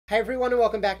Hi everyone and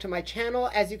welcome back to my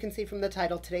channel. As you can see from the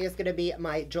title, today is going to be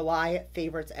my July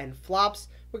favorites and flops.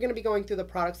 We're going to be going through the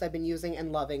products I've been using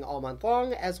and loving all month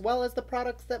long, as well as the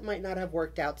products that might not have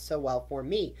worked out so well for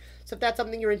me. So if that's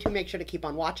something you're into, make sure to keep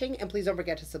on watching, and please don't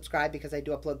forget to subscribe because I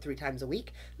do upload 3 times a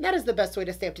week. And that is the best way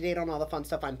to stay up to date on all the fun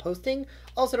stuff I'm posting.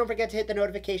 Also, don't forget to hit the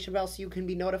notification bell so you can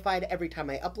be notified every time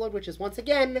I upload, which is once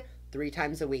again 3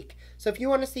 times a week. So if you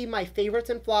want to see my favorites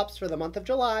and flops for the month of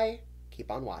July, keep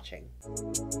on watching.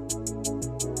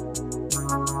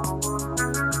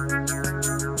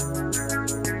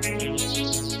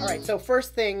 Alright, so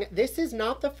first thing, this is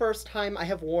not the first time I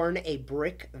have worn a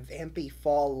brick vampy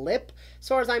fall lip. As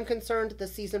far as I'm concerned, the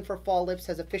season for fall lips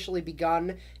has officially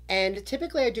begun, and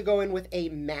typically I do go in with a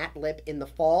matte lip in the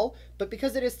fall, but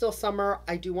because it is still summer,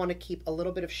 I do want to keep a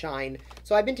little bit of shine.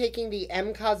 So I've been taking the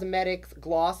M Cosmetics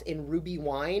gloss in Ruby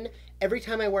Wine every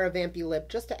time I wear a vampy lip,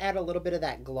 just to add a little bit of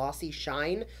that glossy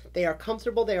shine. They are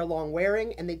comfortable, they are long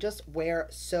wearing, and they just wear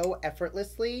so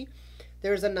effortlessly.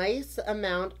 There's a nice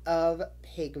amount of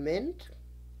pigment.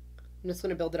 I'm just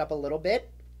going to build it up a little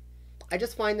bit. I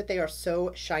just find that they are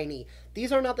so shiny.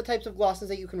 These are not the types of glosses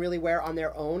that you can really wear on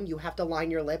their own. You have to line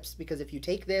your lips, because if you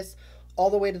take this all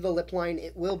the way to the lip line,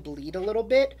 it will bleed a little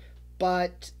bit.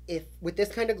 But if with this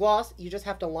kind of gloss, you just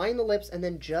have to line the lips and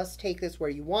then just take this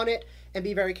where you want it, and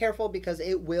be very careful because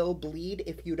it will bleed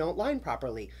if you don't line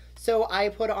properly. So I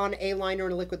put on a liner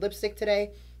and a liquid lipstick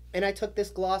today, and I took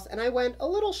this gloss and I went a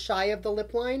little shy of the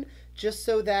lip line just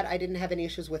so that I didn't have any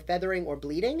issues with feathering or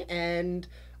bleeding. And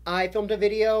I filmed a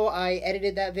video, I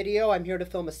edited that video, I'm here to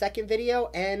film a second video,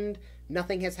 and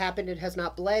nothing has happened, it has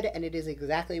not bled, and it is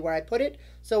exactly where I put it.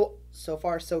 So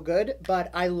far so good, but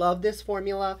I love this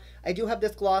formula. I do have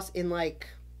this gloss in like,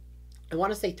 I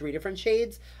want to say 3 different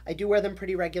shades. I do wear them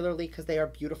pretty regularly because they are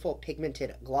beautiful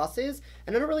pigmented glosses,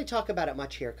 and I don't really talk about it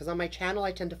much here because on my channel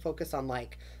I tend to focus on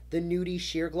like the nudie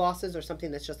sheer glosses or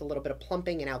something that's just a little bit of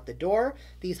plumping and out the door.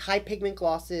 These high pigment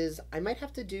glosses, I might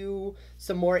have to do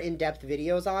some more in-depth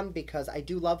videos on because I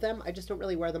do love them. I just don't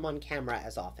really wear them on camera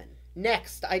as often.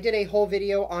 Next, I did a whole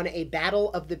video on a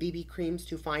battle of the BB creams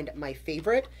to find my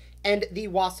favorite, and the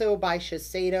Waso by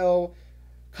Shiseido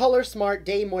Color Smart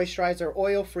Day Moisturizer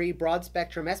Oil-Free Broad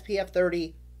Spectrum SPF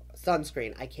 30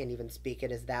 Sunscreen, I can't even speak,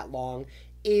 it is that long,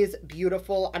 is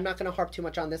beautiful. I'm not going to harp too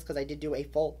much on this because I did do a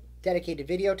full dedicated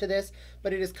video to this,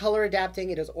 but it is color adapting,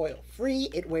 it is oil free,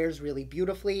 it wears really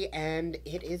beautifully, and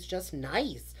it is just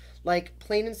nice. Like,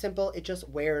 plain and simple, it just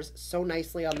wears so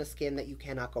nicely on the skin that you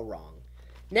cannot go wrong.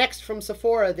 Next, from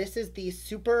Sephora, this is the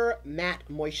Super Matte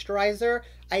Moisturizer.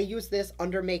 I use this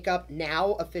under makeup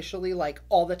now, officially, like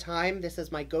all the time. This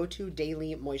is my go-to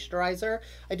daily moisturizer.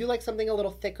 I do like something a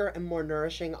little thicker and more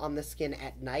nourishing on the skin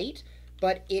at night,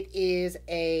 but it is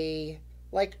a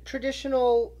like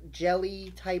traditional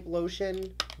jelly type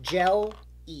lotion,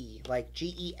 gel-y, like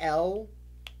G-E-L,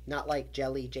 not like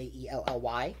jelly,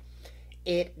 J-E-L-L-Y.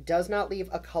 It does not leave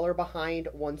a color behind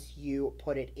once you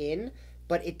put it in,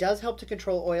 but it does help to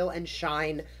control oil and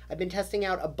shine. I've been testing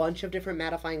out a bunch of different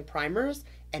mattifying primers,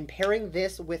 and pairing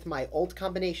this with my old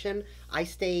combination, I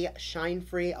stay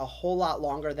shine-free a whole lot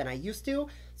longer than I used to,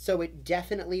 so it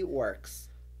definitely works.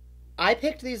 I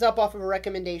picked these up off of a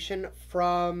recommendation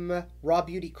from Raw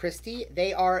Beauty Christie.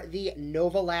 They are the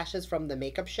Nova lashes from the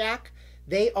Makeup Shack.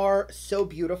 They are so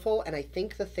beautiful, and I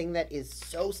think the thing that is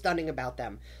so stunning about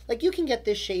them, like you can get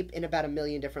this shape in about 1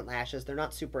 million different lashes. They're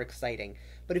not super exciting,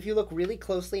 but if you look really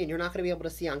closely, and you're not going to be able to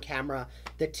see on camera,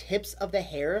 the tips of the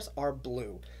hairs are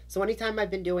blue. So anytime I've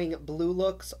been doing blue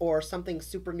looks or something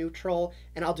super neutral,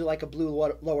 and I'll do like a blue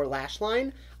lower lash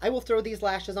line, I will throw these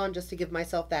lashes on just to give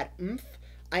myself that oomph.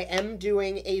 I am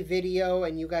doing a video,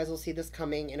 and you guys will see this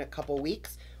coming in a couple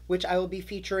weeks, which I will be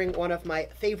featuring one of my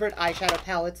favorite eyeshadow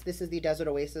palettes. This is the Desert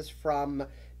Oasis from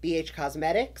BH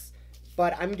Cosmetics,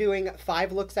 but I'm doing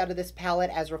 5 looks out of this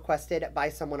palette as requested by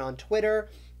someone on Twitter,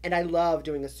 and I love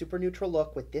doing a super neutral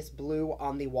look with this blue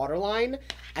on the waterline.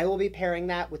 I will be pairing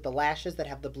that with the lashes that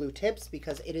have the blue tips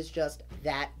because it is just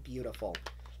that beautiful.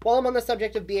 While I'm on the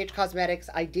subject of BH Cosmetics,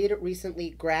 I did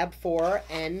recently grab for,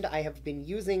 and I have been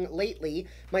using lately,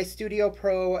 my Studio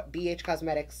Pro BH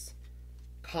Cosmetics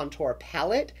Contour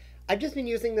Palette. I've just been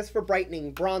using this for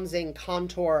brightening, bronzing,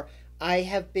 contour. I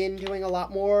have been doing a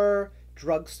lot more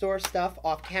drugstore stuff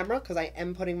off camera because I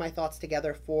am putting my thoughts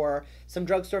together for some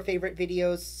drugstore favorite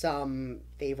videos, some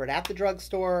favorite at the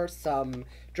drugstore, some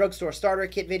drugstore starter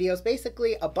kit videos,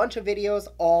 basically a bunch of videos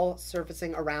all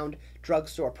surfacing around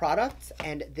drugstore products.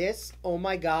 And this, oh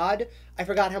my god, I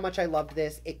forgot how much I loved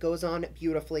this. It goes on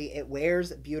beautifully, it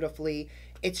wears beautifully.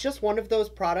 It's just one of those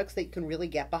products that you can really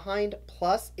get behind,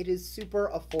 plus it is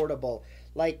super affordable.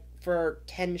 Like for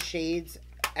 10 shades,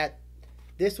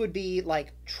 this would be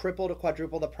like triple to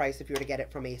quadruple the price if you were to get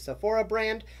it from a Sephora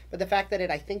brand. But the fact that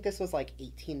I think this was like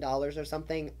 $18 or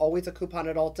something, always a coupon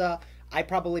at Ulta, I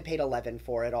probably paid $11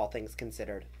 for it, all things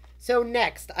considered. So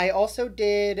next, I also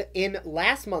did, in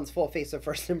last month's Full Face of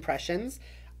First Impressions,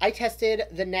 I tested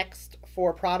the next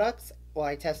 4 products. Well,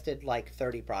 I tested like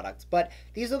 30 products, but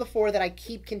these are the 4 that I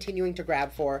keep continuing to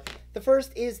grab for. The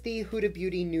first is the Huda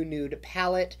Beauty New Nude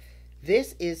palette.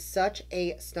 This is such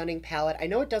a stunning palette. I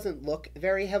know it doesn't look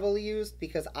very heavily used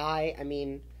because I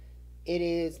mean, it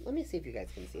is, let me see if you guys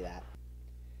can see that.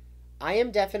 I am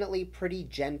definitely pretty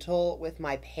gentle with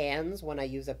my pans when I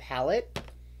use a palette.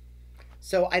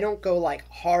 So I don't go like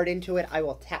hard into it. I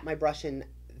will tap my brush in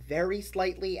very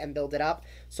slightly and build it up.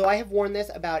 So I have worn this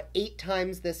about 8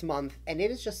 times this month, and it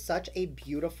is just such a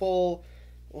beautiful,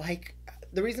 like,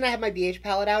 the reason I have my BH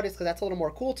palette out is because that's a little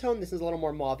more cool tone. This is a little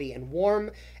more mauvey and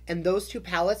warm. And those 2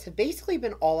 palettes have basically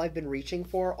been all I've been reaching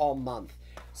for all month.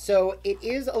 So it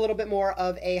is a little bit more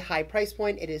of a high price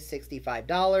point. It is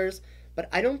 $65. But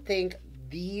I don't think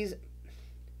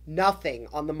nothing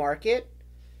on the market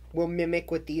will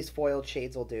mimic what these foiled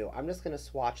shades will do. I'm just going to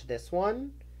swatch this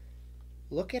one.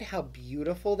 Look at how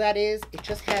beautiful that is. It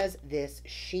just has this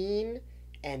sheen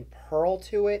and pearl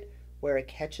to it, where it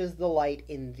catches the light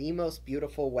in the most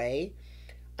beautiful way.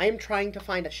 I am trying to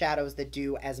find shadows that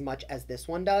do as much as this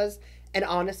one does, and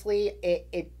honestly,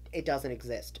 it doesn't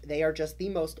exist. They are just the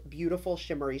most beautiful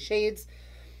shimmery shades.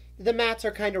 The mattes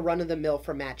are kind of run-of-the-mill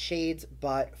for matte shades,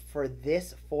 but for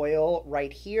this foil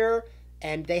right here,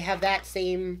 and they have that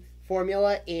same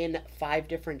formula in 5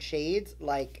 different shades,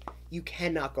 like, you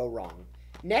cannot go wrong.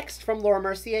 Next, from Laura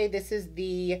Mercier, this is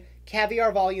the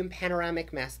Caviar Volume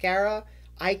Panoramic Mascara.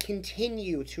 I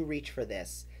continue to reach for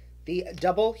this. The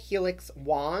double helix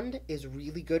wand is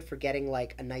really good for getting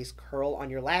like a nice curl on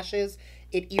your lashes.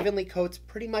 It evenly coats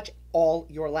pretty much all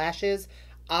your lashes.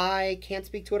 I can't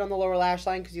speak to it on the lower lash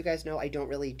line because you guys know I don't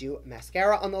really do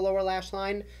mascara on the lower lash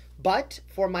line. But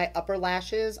for my upper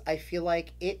lashes, I feel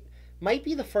like it might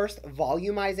be the first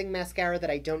volumizing mascara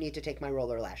that I don't need to take my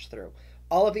roller lash through.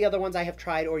 All of the other ones I have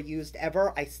tried or used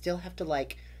ever, I still have to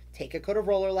like take a coat of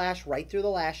roller lash right through the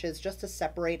lashes just to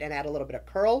separate and add a little bit of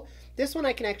curl. This one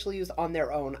I can actually use on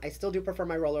their own. I still do prefer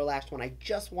my roller lash when I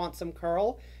just want some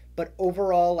curl, but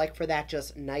overall, like for that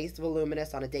just nice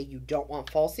voluminous on a day you don't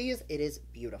want falsies, it is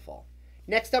beautiful.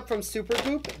 Next up from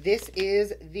Supergoop, this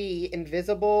is the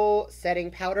Invisible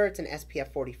Setting Powder. It's an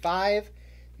SPF 45.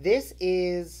 This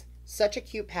is such a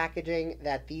cute packaging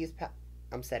that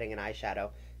I'm setting an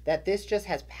eyeshadow, that this just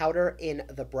has powder in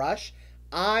the brush.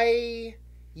 I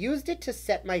used it to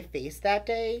set my face that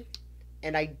day,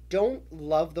 and I don't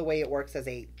love the way it works as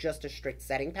just a strict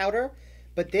setting powder,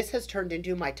 but this has turned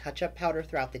into my touch-up powder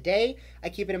throughout the day. I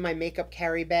keep it in my makeup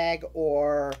carry bag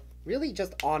or really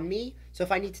just on me, so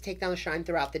if I need to take down the shine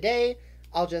throughout the day,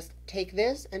 I'll just take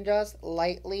this and just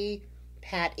lightly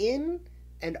pat in,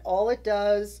 and all it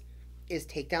does is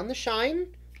take down the shine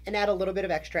and add a little bit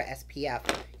of extra SPF.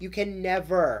 You can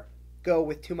never go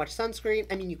with too much sunscreen.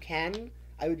 I mean, you can.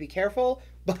 I would be careful,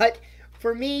 but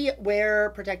for me,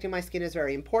 where protecting my skin is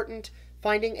very important,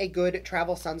 finding a good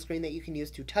travel sunscreen that you can use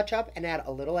to touch up and add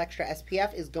a little extra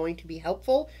SPF is going to be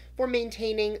helpful for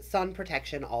maintaining sun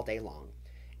protection all day long.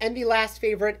 And the last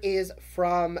favorite is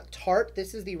from Tarte.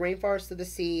 This is the Rainforest of the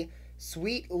Sea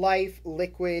Sweet Life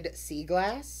Liquid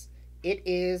Seaglass. It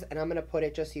is, and I'm going to put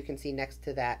it just so you can see next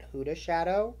to that HUDA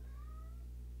shadow.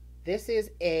 This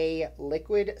is a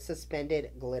liquid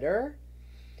suspended glitter.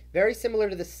 Very similar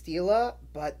to the Stila,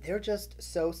 but they're just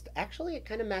so... Actually, it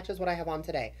kind of matches what I have on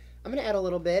today. I'm going to add a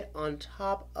little bit on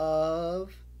top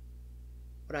of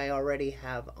what I already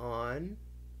have on.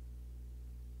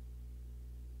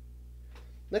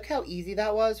 Look how easy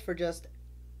that was for just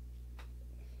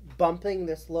bumping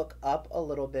this look up a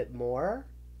little bit more.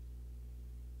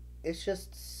 It's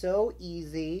just so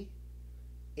easy.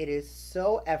 It is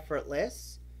so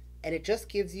effortless. And it just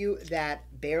gives you that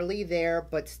barely there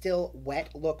but still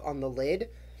wet look on the lid.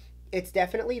 It's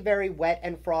definitely very wet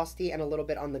and frosty and a little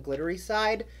bit on the glittery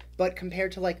side, but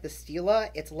compared to like the Stila,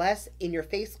 it's less in your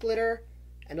face glitter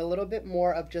and a little bit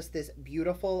more of just this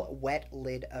beautiful wet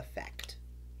lid effect.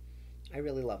 I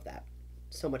really love that.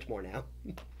 So much more now.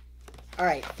 All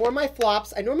right, for my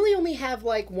flops, I normally only have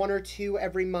like 1 or 2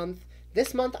 every month.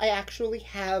 This month I actually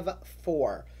have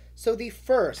 4. So the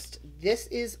first, this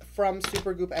is from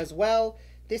Supergoop as well.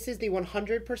 This is the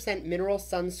 100% mineral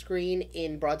sunscreen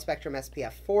in broad spectrum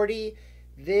SPF 40.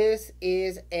 This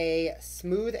is a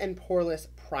smooth and poreless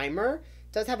primer.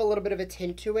 It does have a little bit of a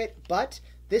tint to it, but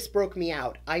this broke me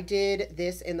out. I did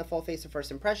this in the Full Face of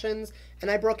First Impressions, And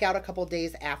I broke out a couple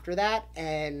days after that,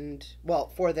 and, well,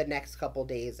 for the next couple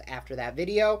days after that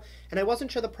video. And I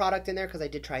wasn't sure the product in there because I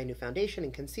did try a new foundation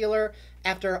and concealer.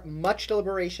 After much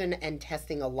deliberation and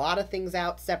testing a lot of things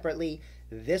out separately,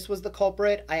 this was the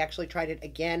culprit. I actually tried it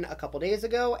again a couple days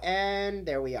ago, and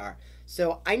there we are.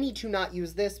 So I need to not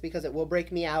use this because it will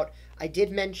break me out. I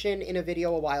did mention in a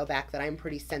video a while back that I'm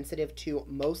pretty sensitive to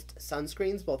most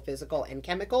sunscreens, both physical and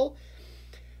chemical.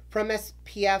 From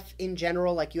SPF in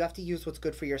general, like, you have to use what's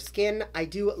good for your skin. I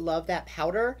do love that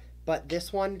powder, but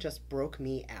this one just broke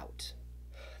me out.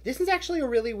 This is actually a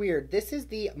really weird. This is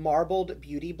the Marbled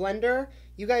Beauty Blender.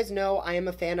 You guys know I am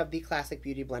a fan of the classic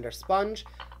Beauty Blender sponge.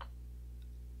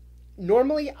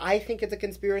 Normally, I think it's a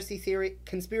conspiracy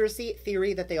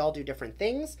theory that they all do different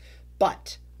things,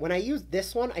 but when I used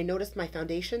this one, I noticed my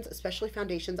foundations, especially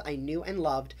foundations I knew and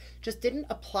loved, just didn't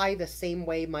apply the same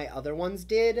way my other ones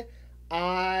did.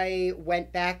 I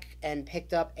went back and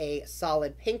picked up a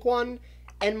solid pink one,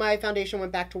 and my foundation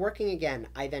went back to working again.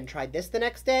 I then tried this the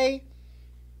next day.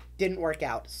 Didn't work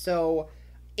out. So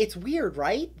it's weird,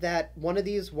 right? That one of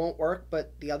these won't work,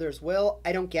 but the others will.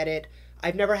 I don't get it.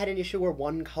 I've never had an issue where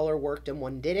one color worked and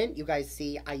one didn't. You guys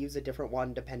see I use a different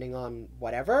one depending on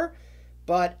whatever.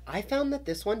 But I found that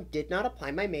this one did not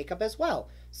apply my makeup as well.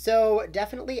 So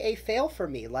definitely a fail for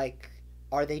me. Like,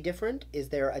 are they different? Is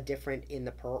there a different in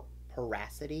the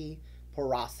porosity,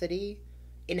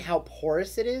 in how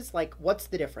porous it is? Like, what's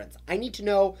the difference? I need to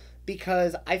know,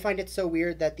 because I find it so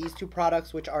weird that these two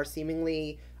products, which are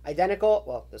seemingly identical,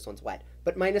 well, this one's wet,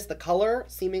 but minus the color,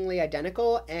 seemingly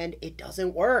identical, and it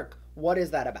doesn't work. What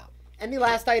is that about? And the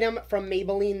last item from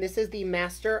Maybelline, this is the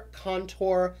Master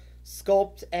Contour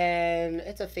Sculpt, and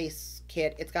it's a face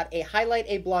kit. It's got a highlight,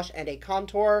 a blush, and a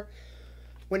contour.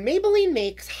 When Maybelline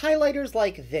makes highlighters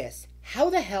like this,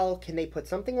 how the hell can they put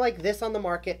something like this on the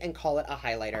market and call it a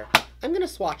highlighter? I'm going to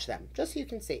swatch them, just so you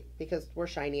can see, because we're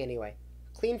shiny anyway.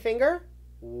 Clean finger,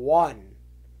 1.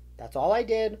 That's all I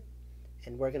did.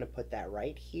 And we're going to put that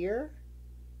right here.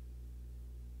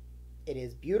 It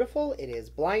is beautiful. It is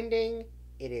blinding.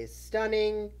 It is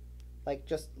stunning. Like,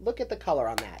 just look at the color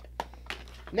on that.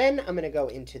 And then I'm going to go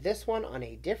into this one on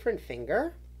a different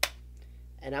finger.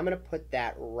 And I'm going to put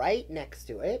that right next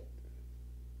to it.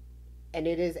 And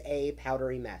it is a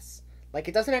powdery mess. Like,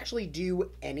 it doesn't actually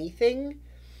do anything.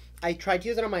 I tried to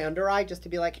use it on my under eye just to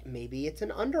be like, maybe it's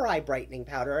an under eye brightening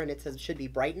powder, and it says it should be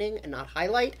brightening and not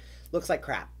highlight. Looks like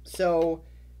crap. So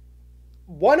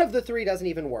one of the three doesn't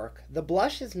even work. The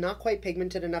blush is not quite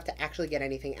pigmented enough to actually get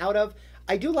anything out of.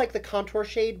 I do like the contour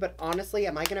shade, but honestly,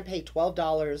 am I going to pay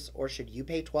 $12, or should you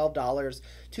pay $12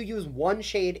 to use one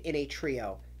shade in a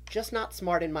trio? Just not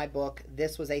smart in my book.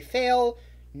 This was a fail.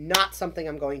 Not something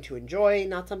I'm going to enjoy,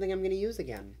 not something I'm going to use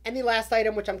again. And the last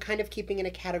item, which I'm kind of keeping in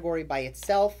a category by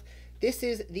itself, this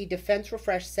is the Defense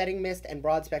Refresh Setting Mist and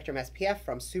Broad Spectrum SPF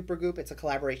from Supergoop. It's a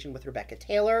collaboration with Rebecca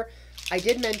Taylor. I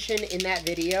did mention in that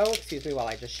video, excuse me while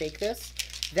I just shake this,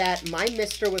 that my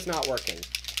mister was not working.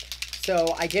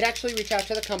 So I did actually reach out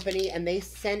to the company, and they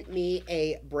sent me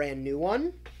a brand new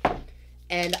one.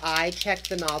 And I checked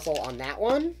the nozzle on that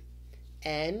one,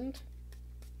 and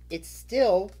it's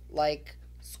still, like,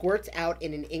 squirts out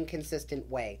in an inconsistent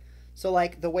way. So,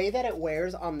 like, the way that it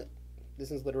wears on,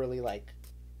 this is literally like,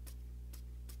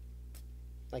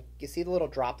 you see the little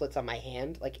droplets on my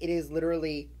hand? Like, it is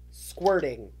literally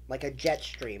squirting like a jet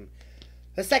stream.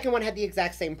 The second one had the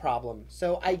exact same problem.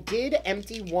 So I did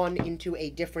empty one into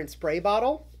a different spray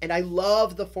bottle, and I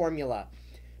love the formula,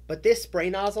 but this spray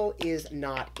nozzle is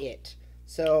not it.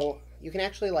 So you can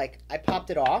actually, like, I popped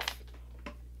it off.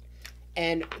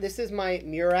 And this is my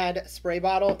Murad spray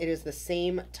bottle. It is the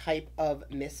same type of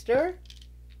mister.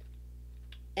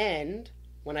 And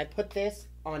when I put this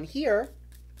on here,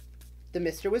 the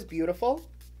mister was beautiful.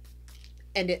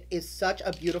 And it is such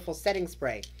a beautiful setting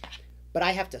spray. But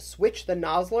I have to switch the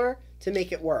nozzler to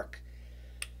make it work.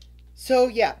 So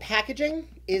yeah, packaging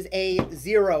is a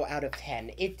 0 out of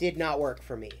 10. It did not work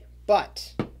for me.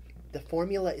 But the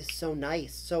formula is so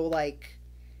nice. So, like,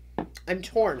 I'm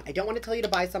torn. I don't want to tell you to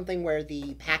buy something where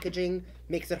the packaging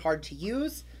makes it hard to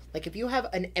use. Like, if you have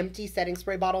an empty setting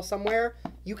spray bottle somewhere,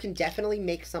 you can definitely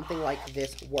make something like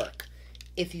this work.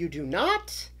 If you do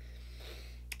not,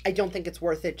 I don't think it's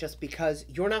worth it, just because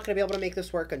you're not going to be able to make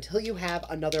this work until you have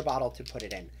another bottle to put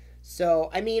it in. So,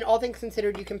 I mean, all things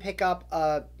considered, you can pick up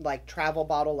a, like, travel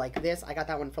bottle like this. I got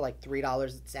that one for, like,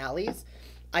 $3 at Sally's.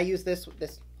 I use this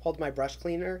holds my brush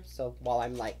cleaner, so while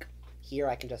I'm, like, here,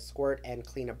 I can just squirt and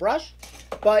clean a brush.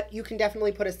 But you can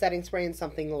definitely put a setting spray in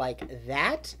something like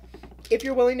that. If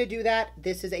you're willing to do that,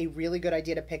 this is a really good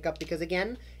idea to pick up because,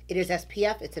 again, it is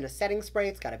SPF. It's in a setting spray.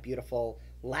 It's got a beautiful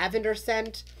lavender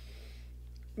scent.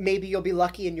 maybe you'll be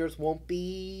lucky and yours won't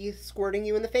be squirting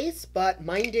you in the face, but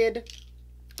mine did.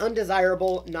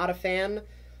 Undesirable, not a fan.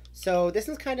 So this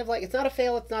is kind of like, it's not a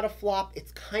fail, it's not a flop,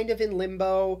 it's kind of in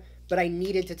limbo, but I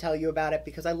needed to tell you about it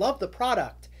because I love the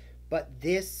product, but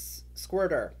this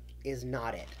squirter is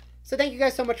not it. So thank you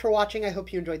guys so much for watching. I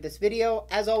hope you enjoyed this video.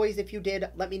 As always, if you did,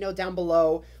 let me know down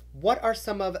below what are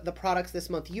some of the products this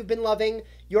month you've been loving.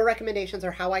 Your recommendations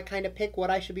are how I kind of pick what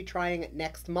I should be trying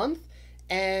next month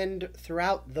and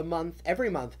throughout the month, every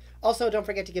month. Also, don't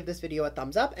forget to give this video a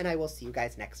thumbs up, and I will see you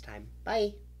guys next time.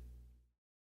 Bye!